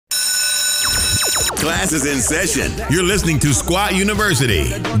Class is in session. You're listening to Squat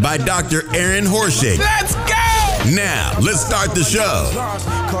University by Dr. Aaron Horschig. Let's go! Now, let's start the show.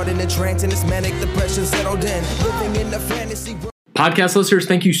 Podcast listeners,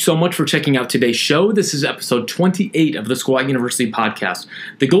 thank you so much for checking out today's show. This is episode 28 of the Squat University podcast.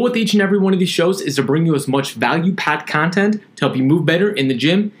 The goal with each and every one of these shows is to bring you as much value-packed content to help you move better in the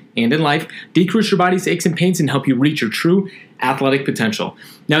gym and in life, decrease your body's aches and pains, and help you reach your true athletic potential.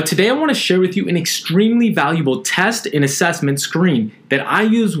 Now, today I want to share with you an extremely valuable test and assessment screen that I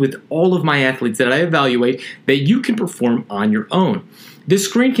use with all of my athletes that I evaluate that you can perform on your own. This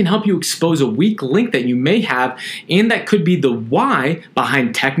screen can help you expose a weak link that you may have, and that could be the why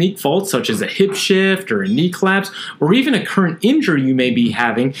behind technique faults such as a hip shift or a knee collapse, or even a current injury you may be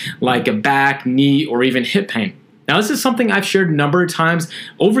having like a back, knee, or even hip pain. Now, this is something I've shared a number of times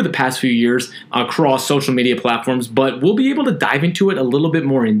over the past few years across social media platforms, but we'll be able to dive into it a little bit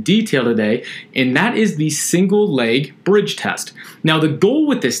more in detail today, and that is the single leg bridge test. Now, the goal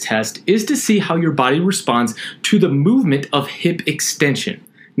with this test is to see how your body responds to the movement of hip extension.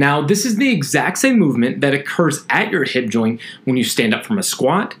 Now, this is the exact same movement that occurs at your hip joint when you stand up from a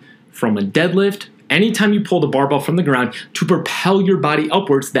squat, from a deadlift, anytime you pull the barbell from the ground to propel your body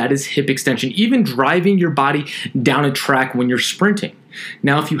upwards. That is hip extension, even driving your body down a track when you're sprinting.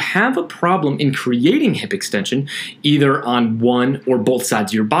 Now, if you have a problem in creating hip extension, either on one or both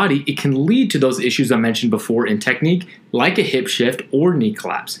sides of your body, it can lead to those issues I mentioned before in technique, like a hip shift or knee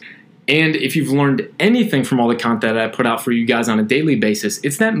collapse. And if you've learned anything from all the content that I put out for you guys on a daily basis,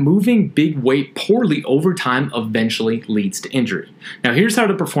 it's that moving big weight poorly over time eventually leads to injury. Now, here's how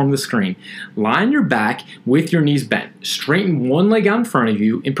to perform the screen. Lie on your back with your knees bent. Straighten one leg out in front of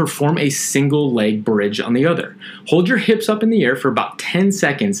you and perform a single leg bridge on the other. Hold your hips up in the air for about 10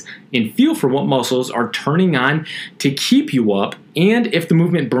 seconds and feel for what muscles are turning on to keep you up and if the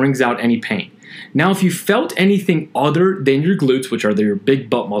movement brings out any pain. Now, if you felt anything other than your glutes, which are your big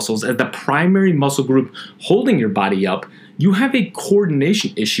butt muscles, as the primary muscle group holding your body up, you have a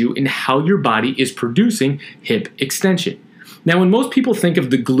coordination issue in how your body is producing hip extension. Now, when most people think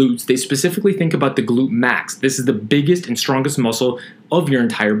of the glutes, they specifically think about the glute max. This is the biggest and strongest muscle of your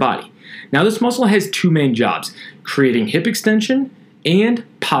entire body. Now, this muscle has two main jobs: creating hip extension and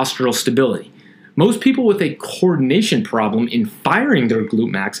postural stability. Most people with a coordination problem in firing their glute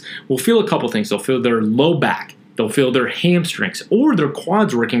max will feel a couple things. They'll feel their low back, they'll feel their hamstrings, or their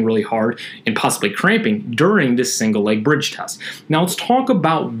quads working really hard and possibly cramping during this single leg bridge test. Now, let's talk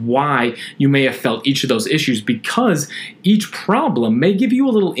about why you may have felt each of those issues, because each problem may give you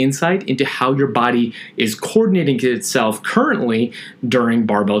a little insight into how your body is coordinating itself currently during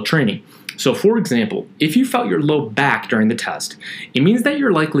barbell training. So, for example, if you felt your low back during the test, it means that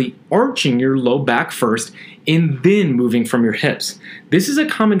you're likely arching your low back first and then moving from your hips. This is a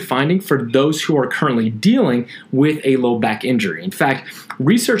common finding for those who are currently dealing with a low back injury. In fact,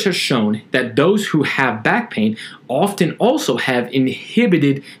 research has shown that those who have back pain often also have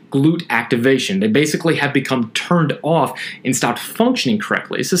inhibited glute activation. They basically have become turned off and stopped functioning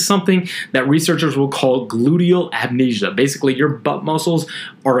correctly. This is something that researchers will call gluteal amnesia. Basically, your butt muscles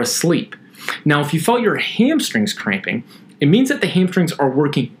are asleep. Now, if you felt your hamstrings cramping, it means that the hamstrings are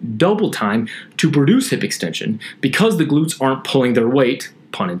working double time to produce hip extension because the glutes aren't pulling their weight,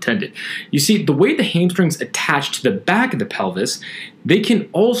 pun intended. You see, the way the hamstrings attach to the back of the pelvis, they can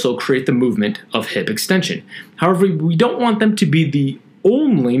also create the movement of hip extension. However, we don't want them to be the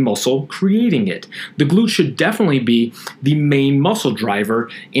only muscle creating it. The glute should definitely be the main muscle driver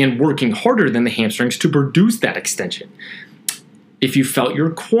and working harder than the hamstrings to produce that extension. If you felt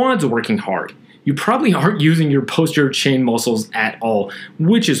your quads working hard, you probably aren't using your posterior chain muscles at all,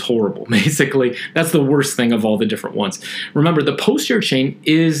 which is horrible. Basically, that's the worst thing of all the different ones. Remember, the posterior chain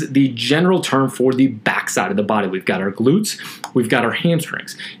is the general term for the backside of the body. We've got our glutes, we've got our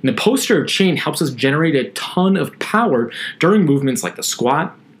hamstrings. And the posterior chain helps us generate a ton of power during movements like the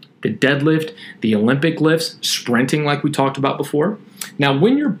squat, the deadlift, the Olympic lifts, sprinting like we talked about before. Now,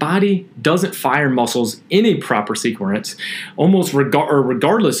 when your body doesn't fire muscles in a proper sequence, almost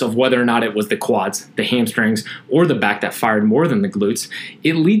regardless of whether or not it was the quads, the hamstrings, or the back that fired more than the glutes,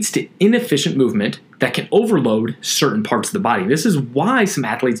 it leads to inefficient movement that can overload certain parts of the body. This is why some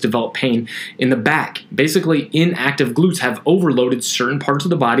athletes develop pain in the back. Basically, inactive glutes have overloaded certain parts of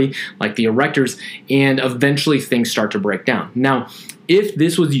the body, like the erectors, and eventually things start to break down. Now, if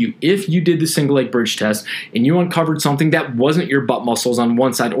this was you, if you did the single leg bridge test and you uncovered something that wasn't your butt muscles on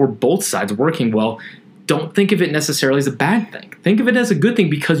one side or both sides working well, don't think of it necessarily as a bad thing. Think of it as a good thing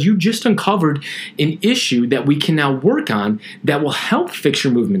because you just uncovered an issue that we can now work on that will help fix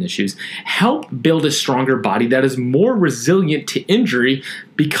your movement issues, help build a stronger body that is more resilient to injury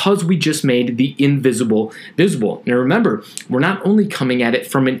because we just made the invisible visible. Now remember, we're not only coming at it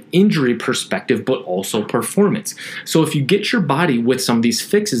from an injury perspective, but also performance. So if you get your body with some of these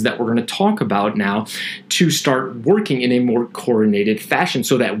fixes that we're going to talk about now to start working in a more coordinated fashion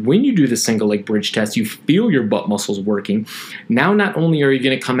so that when you do the single leg bridge test, you feel your butt muscles working. Now, not only are you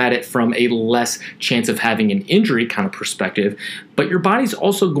going to come at it from a less chance of having an injury kind of perspective, but your body's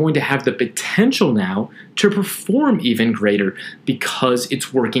also going to have the potential now to perform even greater because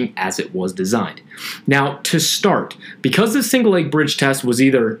it's working as it was designed. Now, to start, because the single leg bridge test was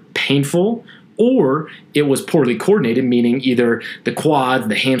either painful or it was poorly coordinated, meaning either the quads,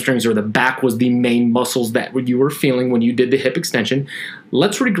 the hamstrings, or the back was the main muscles that you were feeling when you did the hip extension,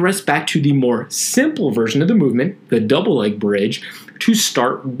 let's regress back to the more simple version of the movement, the double leg bridge, to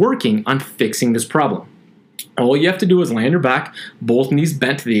start working on fixing this problem. All you have to do is lay on your back, both knees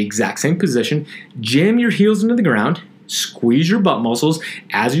bent to the exact same position, jam your heels into the ground, squeeze your butt muscles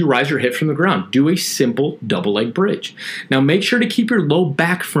as you rise your hips from the ground. Do a simple double leg bridge. Now make sure to keep your low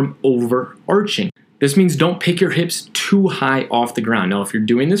back from overarching. This means don't pick your hips too high off the ground. Now if you're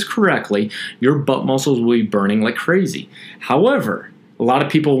doing this correctly, your butt muscles will be burning like crazy. However, a lot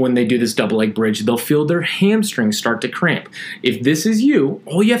of people, when they do this double leg bridge, they'll feel their hamstrings start to cramp. If this is you,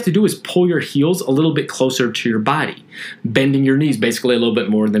 all you have to do is pull your heels a little bit closer to your body, bending your knees basically a little bit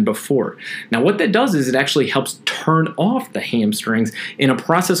more than before. Now, what that does is it actually helps turn off the hamstrings in a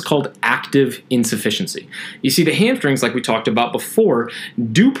process called active insufficiency. You see, the hamstrings, like we talked about before,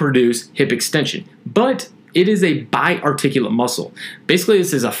 do produce hip extension, but it is a biarticulate muscle. Basically,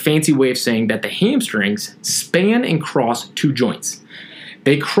 this is a fancy way of saying that the hamstrings span and cross two joints.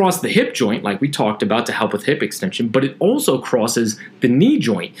 They cross the hip joint, like we talked about, to help with hip extension, but it also crosses the knee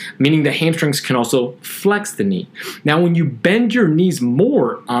joint, meaning the hamstrings can also flex the knee. Now, when you bend your knees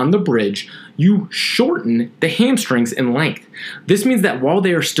more on the bridge, you shorten the hamstrings in length. This means that while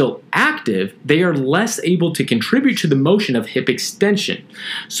they are still active, they are less able to contribute to the motion of hip extension.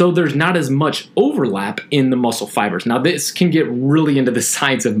 So there's not as much overlap in the muscle fibers. Now this can get really into the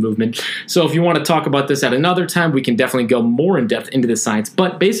science of movement. So if you want to talk about this at another time, we can definitely go more in depth into the science.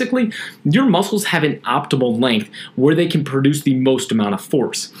 But basically, your muscles have an optimal length where they can produce the most amount of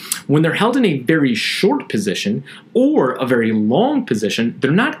force. When they're held in a very short position or a very long position,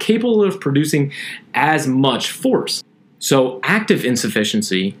 they're not capable of producing as much force. So active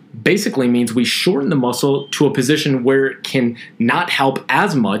insufficiency basically means we shorten the muscle to a position where it can not help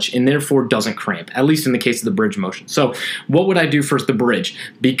as much and therefore doesn't cramp, at least in the case of the bridge motion. So what would I do for the bridge?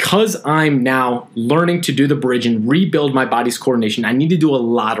 Because I'm now learning to do the bridge and rebuild my body's coordination, I need to do a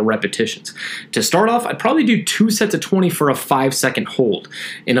lot of repetitions. To start off, I'd probably do 2 sets of 20 for a 5-second hold.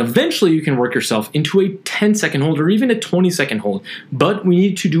 And eventually you can work yourself into a 10-second hold or even a 20-second hold. But we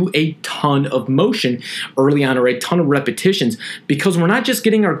need to do a ton of motion early on or a ton of repetitions because we're not just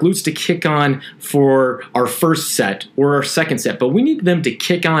getting our glutes to kick on for our first set or our second set, but we need them to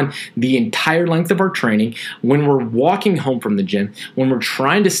kick on the entire length of our training when we're walking home from the gym, when we're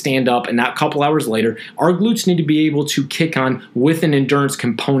trying to stand up, and that couple hours later, our glutes need to be able to kick on with an endurance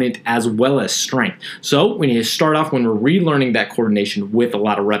component as well as strength. So we need to start off when we're relearning that coordination with a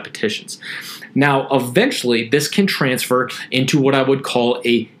lot of repetitions. Now, eventually, this can transfer into what I would call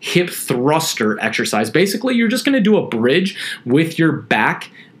a hip thruster exercise. Basically, you're just going to do a bridge with your back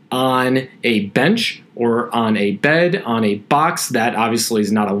on a bench or on a bed, on a box that obviously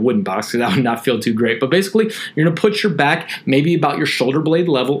is not a wooden box because that would not feel too great. But basically, you're going to put your back maybe about your shoulder blade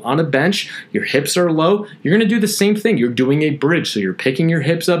level on a bench. Your hips are low. You're going to do the same thing. You're doing a bridge. So you're picking your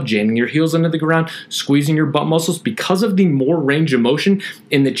hips up, jamming your heels into the ground, squeezing your butt muscles. Because of the more range of motion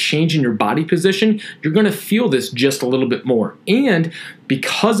and the change in your body position, you're going to feel this just a little bit more. And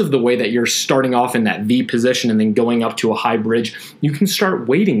because of the way that you're starting off in that V position and then going up to a high bridge, you can start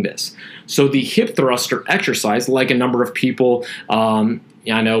weighting this. So the hip thruster exercise, like a number of people,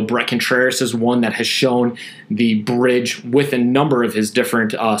 I know Brett Contreras is one that has shown the bridge with a number of his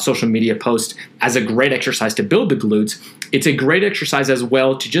different social media posts as a great exercise to build the glutes. It's a great exercise as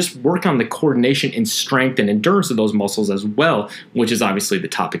well to just work on the coordination and strength and endurance of those muscles as well, which is obviously the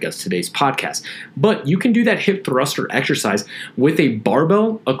topic of today's podcast. But you can do that hip thruster exercise with a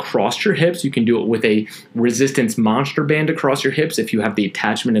barbell across your hips. You can do it with a resistance monster band across your hips if you have the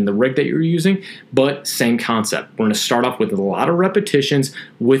attachment and the rig that you're using, but same concept. We're going to start off with a lot of repetitions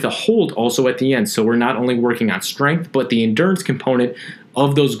with a hold also at the end. So we're not only working on strength, but the endurance component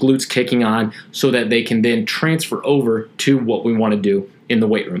of those glutes kicking on so that they can then transfer over to what we want to do in the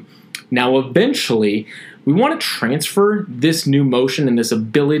weight room. Now, eventually, we want to transfer this new motion and this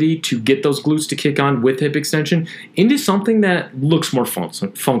ability to get those glutes to kick on with hip extension into something that looks more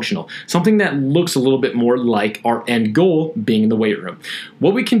functional, something that looks a little bit more like our end goal being in the weight room.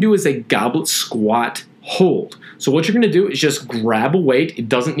 What we can do is a goblet squat hold. So what you're going to do is just grab a weight. It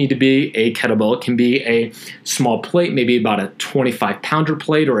doesn't need to be a kettlebell. It can be a small plate, maybe about a 25-pounder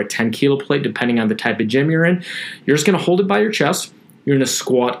plate or a 10-kilo plate, depending on the type of gym you're in. You're just going to hold it by your chest. You're going to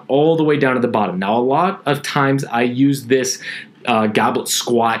squat all the way down to the bottom. Now, a lot of times I use this goblet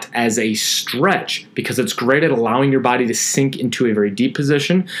squat as a stretch because it's great at allowing your body to sink into a very deep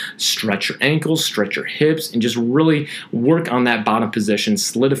position, stretch your ankles, stretch your hips, and just really work on that bottom position,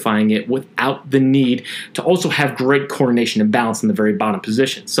 solidifying it without the need to also have great coordination and balance in the very bottom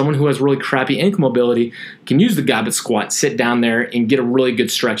position. Someone who has really crappy ankle mobility can use the goblet squat, sit down there, and get a really good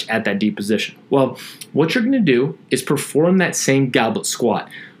stretch at that deep position. Well, what you're going to do is perform that same goblet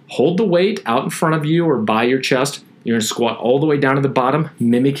squat. Hold the weight out in front of you or by your chest. You're going to squat all the way down to the bottom,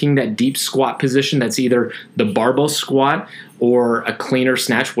 mimicking that deep squat position that's either the barbell squat or a cleaner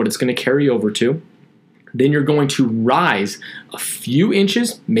snatch, what it's going to carry over to. Then you're going to rise a few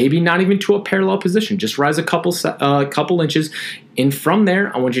inches, maybe not even to a parallel position. Just rise a couple inches. And from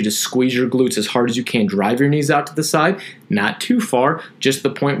there, I want you to squeeze your glutes as hard as you can. Drive your knees out to the side, not too far, just the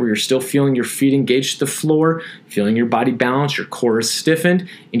point where you're still feeling your feet engaged to the floor, feeling your body balanced, your core is stiffened,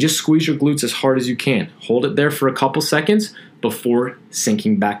 and just squeeze your glutes as hard as you can. Hold it there for a couple seconds before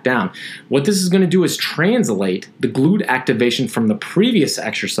sinking back down. What this is going to do is translate the glute activation from the previous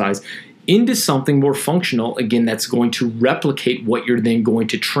exercise into something more functional, again, that's going to replicate what you're then going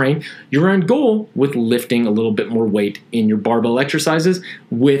to train your end goal with, lifting a little bit more weight in your barbell exercises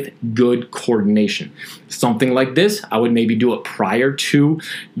with good coordination. Something like this, I would maybe do it prior to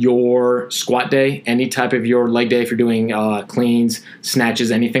your squat day, any type of your leg day if you're doing cleans,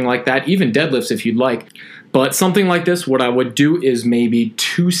 snatches, anything like that, even deadlifts if you'd like. But something like this, what I would do is maybe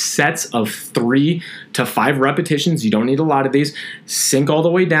 2 sets of 3 to 5 repetitions. You don't need a lot of these. Sink all the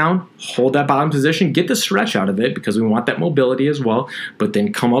way down, hold that bottom position, get the stretch out of it because we want that mobility as well, but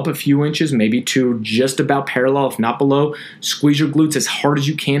then come up a few inches, maybe to just about parallel, if not below. Squeeze your glutes as hard as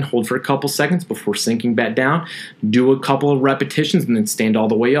you can, hold for a couple seconds before sinking back down. Do a couple of repetitions and then stand all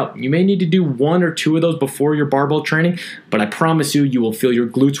the way up. You may need to do 1 or 2 of those before your barbell training, but I promise you, you will feel your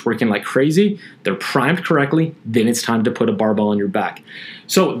glutes working like crazy. They're primed correctly, then it's time to put a barbell on your back.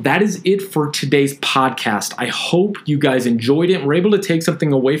 So that is it for today's podcast. I hope you guys enjoyed it and were able to take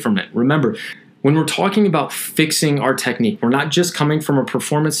something away from it. Remember, when we're talking about fixing our technique, we're not just coming from a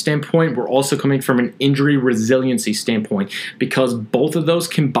performance standpoint, we're also coming from an injury resiliency standpoint, because both of those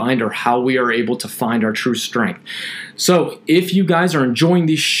combined are how we are able to find our true strength. So if you guys are enjoying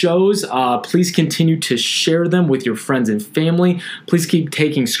these shows, please continue to share them with your friends and family. Please keep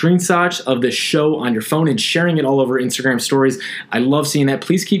taking screenshots of the show on your phone and sharing it all over Instagram stories. I love seeing that.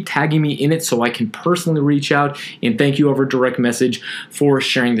 Please keep tagging me in it so I can personally reach out and thank you over direct message for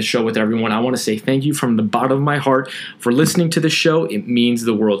sharing the show with everyone. I want to say thank you from the bottom of my heart for listening to the show. It means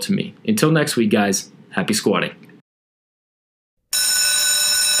the world to me. Until next week, guys, happy squatting.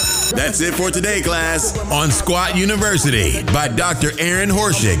 That's it for today, class, on Squat University by Dr. Aaron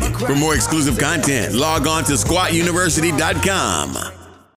Horschig. For more exclusive content, log on to squatuniversity.com.